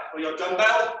kettlebell or your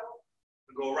dumbbell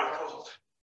and go rack hold.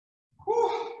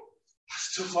 Whew.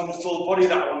 That's tough on the full body,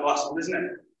 that one, last one, isn't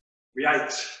it?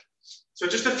 Right. So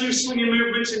just a few swinging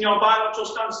movements in your bilateral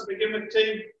stance to begin with,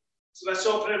 team. So let's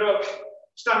open it up.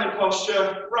 Standing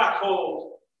posture, rack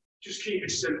hold. Just keep it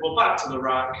simple. Back to the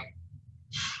rack.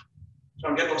 Try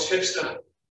and get those hips to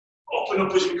open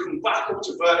up as we come back up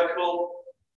to vertical.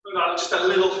 And just a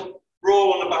little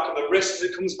roll on the back of the wrist as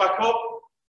it comes back up.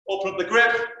 Open up the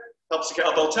grip. Helps the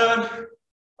kettlebell turn.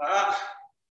 Like that.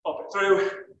 Pop it through.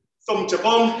 Thumb to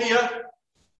bum here.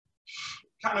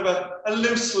 Kind of a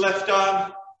loose left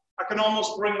arm. I can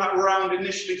almost bring that round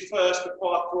initially first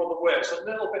before I throw the weight. So a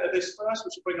little bit of this first,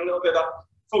 which will bring a little bit of that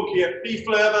funky B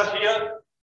flavour here.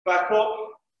 Back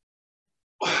up.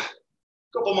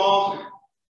 Couple more.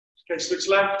 Okay, switch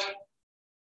left.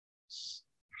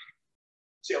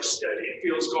 See how steady it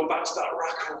feels going back to that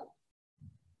rack hold.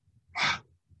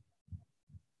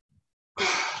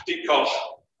 Deep cough,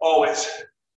 always.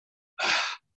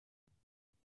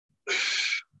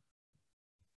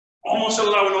 Almost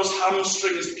allowing those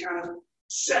hamstrings to kind of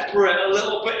separate a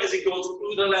little bit as it goes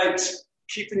through the legs.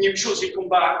 Keep the neutral as you come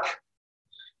back.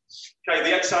 Okay,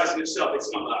 the exercise in itself,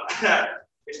 it's not that.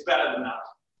 It's better than that.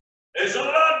 It's a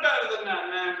lot better than that,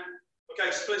 man.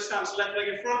 Okay, split stance, left leg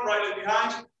in front, right leg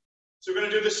behind. So we're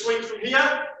going to do the swing from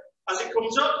here. As it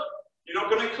comes up, you're not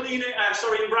going to clean it,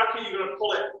 in bracket, you're going to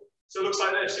pull it. So it looks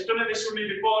like this. You've done this with me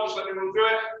before, just let me run through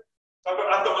it. So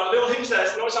I've got my little hinge there,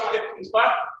 so notice how my hip comes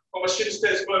back, but my shin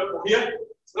stays vertical here.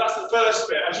 So that's the first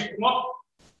bit. As you come up,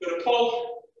 you're going to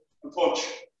pull and punch.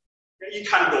 You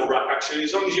can go rack actually,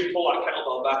 as long as you pull that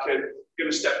kettlebell back in. You're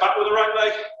going to step back with the right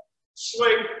leg,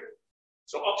 swing.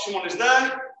 So option 1 is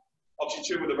there, option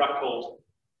 2 with the rack hold.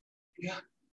 Yeah.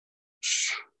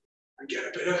 And get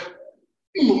a bit of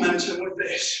momentum with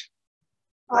this.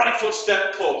 Right foot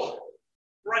step pull.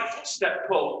 Right foot step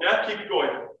pull. Yeah, keep it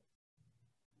going.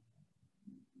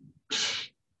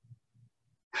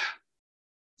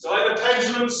 So like the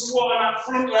pendulum squat on that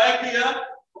front leg here.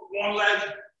 One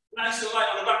leg nice and light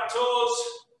on the back toes.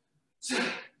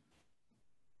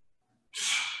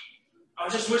 I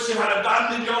just wish you had a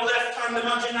band in your left hand,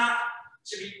 imagine that.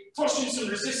 So you'd be pushing some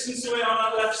resistance to it on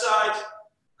that left side.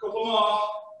 Couple more.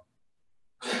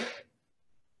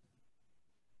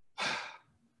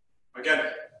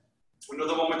 Again,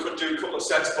 another one we could do a couple of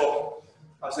sets, but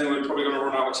I think we're probably going to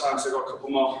run out of time, so we've got a couple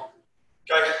more.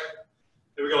 Okay,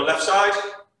 here we go, left side,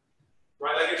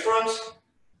 right leg in front.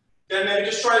 Then maybe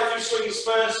just try a few swings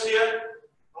first here.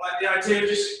 I like the idea of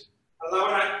just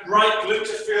allowing that right glute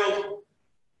to feel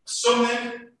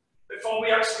something before we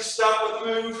actually start with the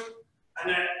move. And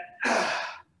then,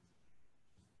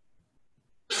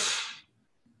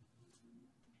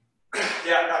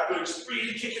 yeah, that glute's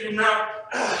really kicking in now.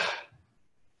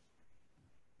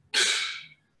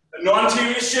 And no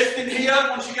anterior shift in here.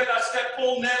 Once you get that step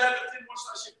pull, nail everything. Once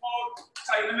that shift forward,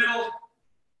 tight in the middle.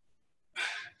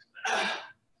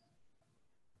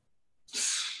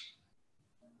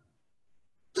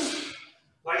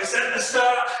 Like I said at the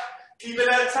start, keep it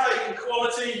airtight and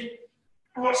quality.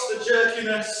 Watch the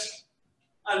jerkiness.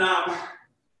 And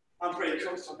I'm pretty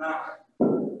comfortable now.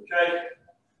 Okay,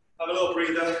 have a little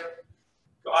breather.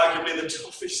 Got arguably the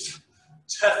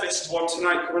toughest one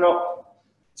tonight coming up.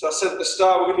 So I said at the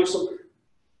start, we're going to do some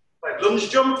like lunge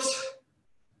jumps.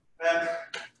 I'm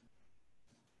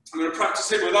going to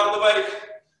practice it without the weight,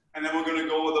 and then we're going to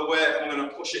go with the weight, and we're going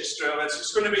to push it straight away. So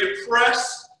it's going to be a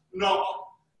press, not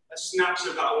a snatch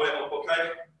of that weight up, okay?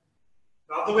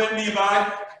 Have the weight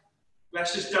nearby.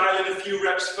 Let's just dial in a few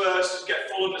reps first, just get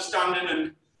full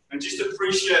understanding and just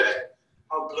appreciate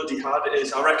how bloody hard it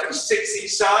is. I reckon 6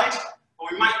 each side, and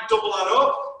we might double that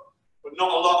up, but not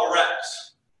a lot of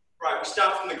reps. Right, we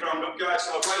start from the ground up, guys.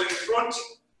 So right leg in front,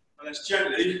 and let's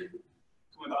gently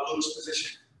come in that lunge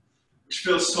position, which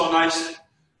feels so nice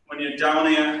when you're down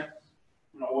here.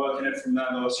 We're not working it from there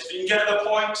though. So if you can get to the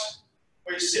point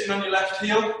where you're sitting on your left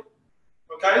heel,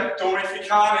 okay, don't worry if you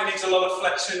can't, it needs a lot of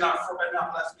flexion in that front and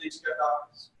that left knee to get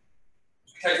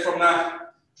that. Okay, from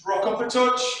there, rock up a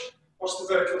touch, watch the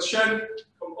vertical shin,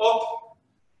 come up,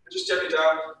 and just gently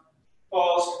down,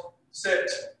 pause,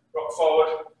 sit, rock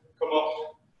forward, come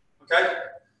up. Okay,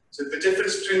 so the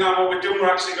difference between that and what we're doing, we're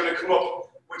actually going to come up,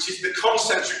 which is the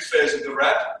concentric phase of the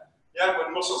rep. Yeah,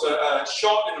 when muscles are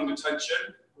short and under tension,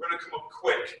 we're going to come up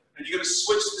quick. And you're going to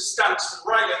switch the stance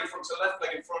from right leg in front to left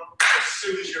leg in front as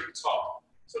soon as you're at the top.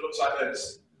 So it looks like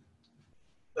this.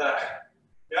 There.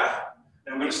 Yeah?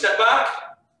 Then we're going to step back,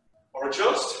 or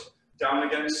adjust, down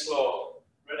again slow.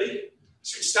 Ready?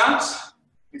 Switch stance.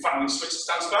 In fact, I'm going to switch the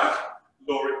stance back.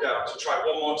 lower it down. So try it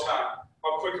one more time.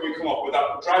 How quick can we come up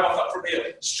without drive off that front heel?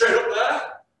 Straight up there,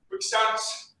 quick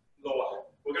stance, lower.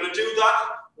 We're going to do that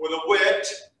with a weight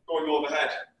going overhead.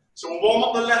 So we'll warm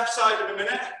up the left side in a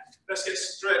minute. Let's get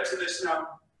straight to this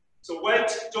now. So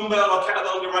weight, dumbbell or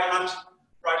kettlebell in your right hand,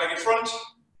 right leg in front.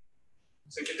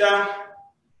 Sink it down.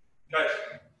 Okay.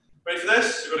 Ready for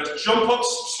this? You're going to jump up,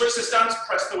 switch the stance,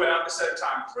 press the weight out at the same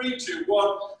time. 3, 2,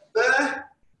 1. There.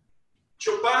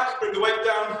 Jump back, bring the weight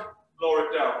down, lower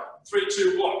it down. 3,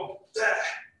 2, 1. There.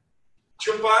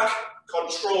 Jump back,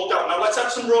 control down. Now let's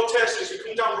add some rotation. As you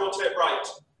come down, rotate right.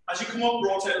 As you come up,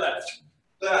 rotate left.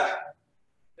 There.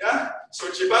 Yeah?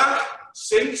 Switch it back,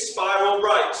 sink, spiral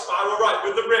right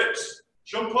with the ribs.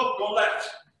 Jump up, go left.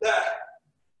 There.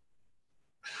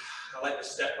 I like the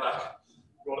step back.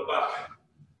 Roll it back.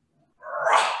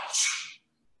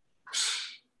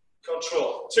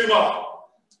 Control. 2 more.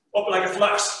 Up like a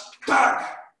flash. Bang.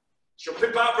 Jump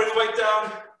it back, bring the weight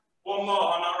down. 1 more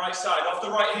on that right side. Off the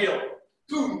right heel.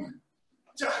 Boom.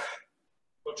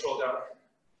 Control down.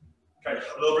 Okay,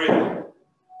 a little breathing.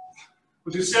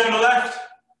 We'll do the same on the left.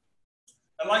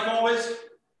 And like always,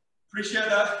 appreciate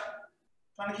that.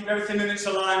 Trying to keep everything in its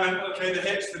alignment. Okay, the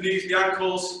hips, the knees, the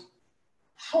ankles.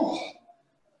 Whew.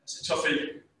 It's a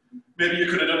toughie. Maybe you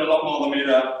could have done a lot more than me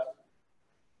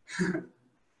there.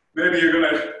 Maybe you're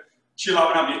going to chill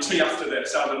out and have your tea after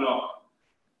this, I don't know.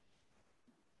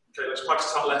 Okay, let's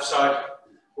practice that left side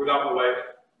without the weight.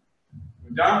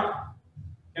 Move down.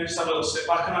 And just have a little sit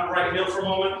back on that right heel for a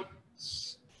moment.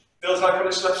 Feels like on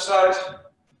this left side.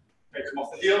 Okay, come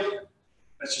off the heel.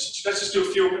 Let's just do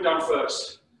a few up and down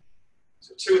first.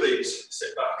 So 2 of these,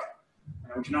 sit back.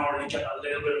 And we can already get a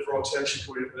little bit of rotation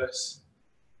for you for this.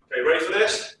 Okay, ready for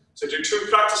this? So do 2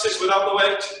 practices without the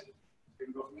weight. We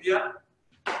can go from here.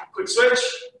 Quick switch.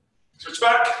 Switch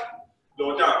back.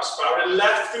 Lower down. Spiral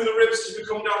left through the ribs as we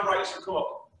come down, right as we come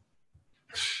up.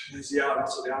 There's the arm,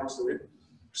 that's what the arm's doing.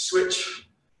 Switch.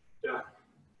 Down.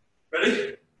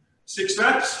 Ready? 6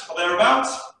 reps or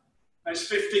thereabouts. Nice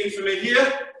 15 for me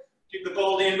here. Keep the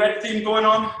baldy and red theme going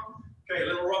on. Okay, a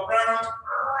little rock round.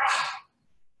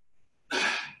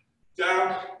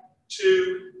 Down.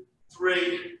 2,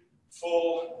 3,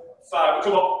 4, 5.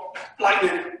 Come up.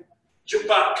 Lightning. Jump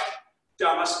back.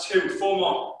 Down. That's 2. 4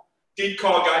 more. Deep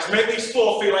core, guys. Make these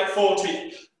 4 feel like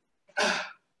 40.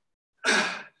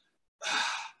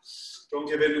 Don't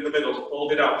give in the middle.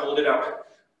 Hold it out. Hold it out.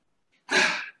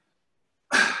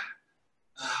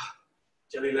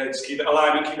 Jelly legs. Keep it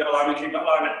alignment. Keep it alignment. Keep it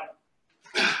alignment.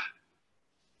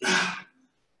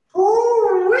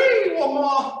 Woo-wee. 1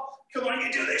 more. Come on,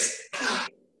 you do this.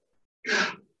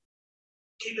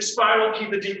 Keep the spiral.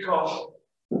 Keep the deep core.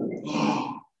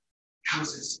 Oh,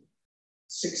 how's this?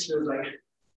 6 feels like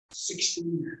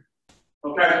 16.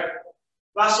 Okay.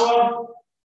 Last one.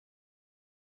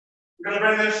 We're going to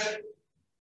bring this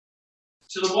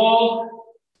to the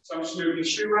wall. So I'm just moving the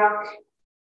shoe rack.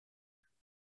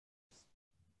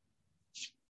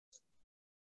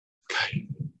 Okay.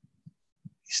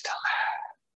 He's still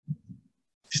there.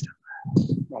 He's still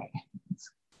there. Right.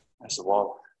 There's the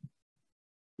wall.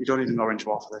 You don't need an orange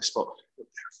wall for this, but okay.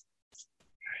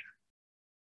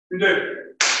 We do.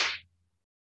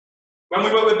 When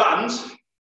we work with bands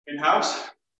in-house,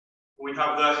 we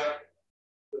have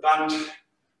the band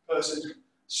person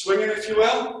swinging, if you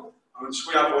will, and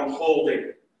we have one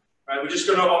holding. Right? We're just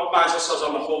going to optimize ourselves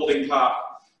on the holding part.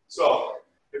 So,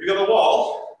 if you've got the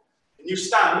wall, and you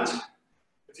stand,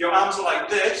 if your arms are like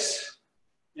this,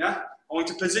 yeah, I want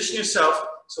you to position yourself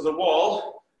so the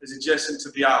wall is adjacent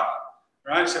to the arm.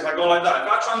 Right? So if I go like that,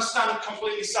 if I try and stand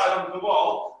completely side on the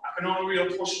wall, I can only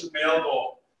really push with my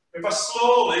elbow. If I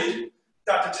slowly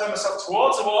start to turn myself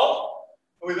towards the wall,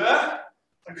 are we there?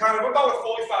 I'm kind of about a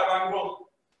 45 angle.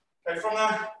 Okay, from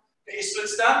there, get your split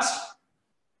stance,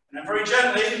 and then very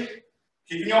gently,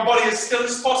 keeping your body as still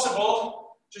as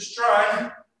possible, just try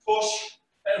and push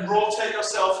and rotate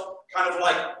yourself kind of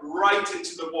like right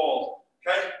into the wall.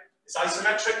 Okay? It's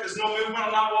isometric, there's no movement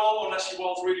on that wall unless your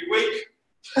wall's really weak.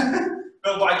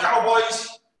 Built by cowboys,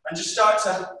 and just start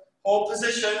to hold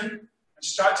position and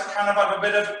start to kind of have a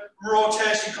bit of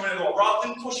rotation coming in the wall. Rather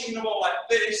than pushing the wall like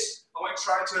this, I might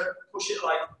try to push it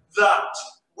like that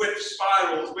with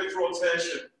spirals, with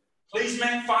rotation. Please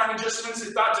make fine adjustments.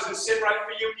 If that doesn't sit right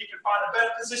for you, you can find a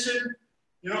better position.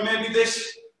 You know, maybe this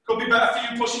could be better for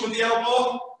you pushing with the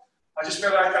elbow. I just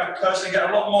feel like I personally get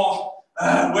a lot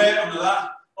more weight under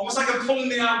that. Almost like I'm pulling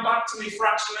the arm back to me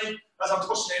fractionally as I'm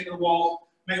pushing it into the wall.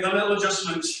 Make the little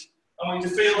adjustments. I want you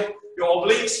to feel your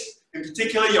obliques, in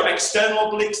particular your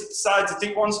external obliques at the sides, the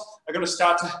deep ones, are going to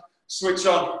start to switch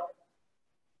on.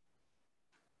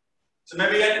 So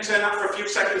maybe entertain that for a few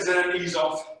seconds and then ease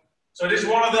off. So it is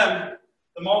one of them.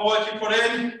 The more work you put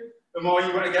in, the more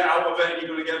you're going to get out of it and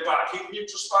you're going to get back. Keep the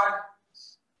neutral spine.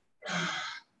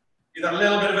 Get that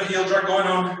little bit of a heel drag going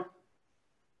on.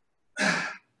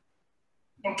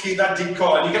 And keep that deep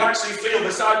core. And you can actually feel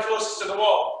the side closest to the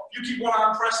wall. If you keep one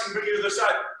arm pressing, bring it to the other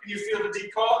side. Can you feel the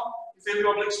deep core? You feel the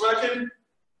obliques working?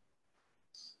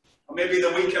 Or maybe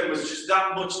the weekend was just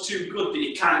that much too good that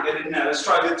you can't get in there. Let's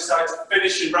try the other side to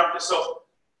finish and wrap this up.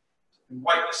 And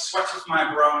wipe the sweat off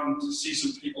my brow and see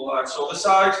some people live. So other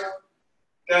side.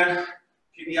 Again,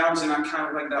 keep the arms in that kind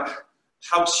of like that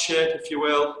house shape, if you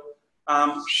will.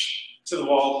 To the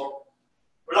wall.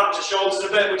 Relax your shoulders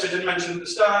a bit, which I didn't mention at the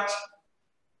start.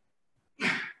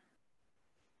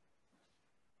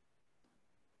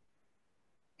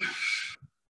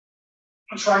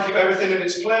 And try and keep everything in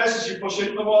its place as you push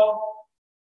into the wall.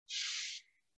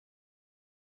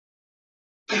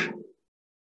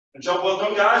 A job well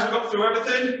done, guys. We've got through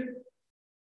everything.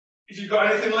 If you've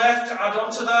got anything left to add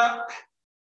on to that,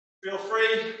 feel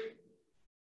free.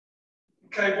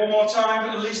 Okay, one more time,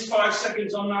 at least 5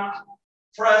 seconds on that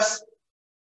press.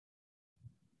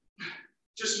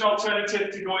 Just an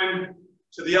alternative to going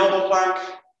to the elbow plank.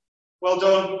 Well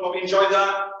done. Hope you enjoyed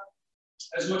that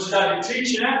as much as I've been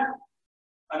teaching it.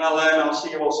 And I'll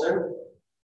see you all soon.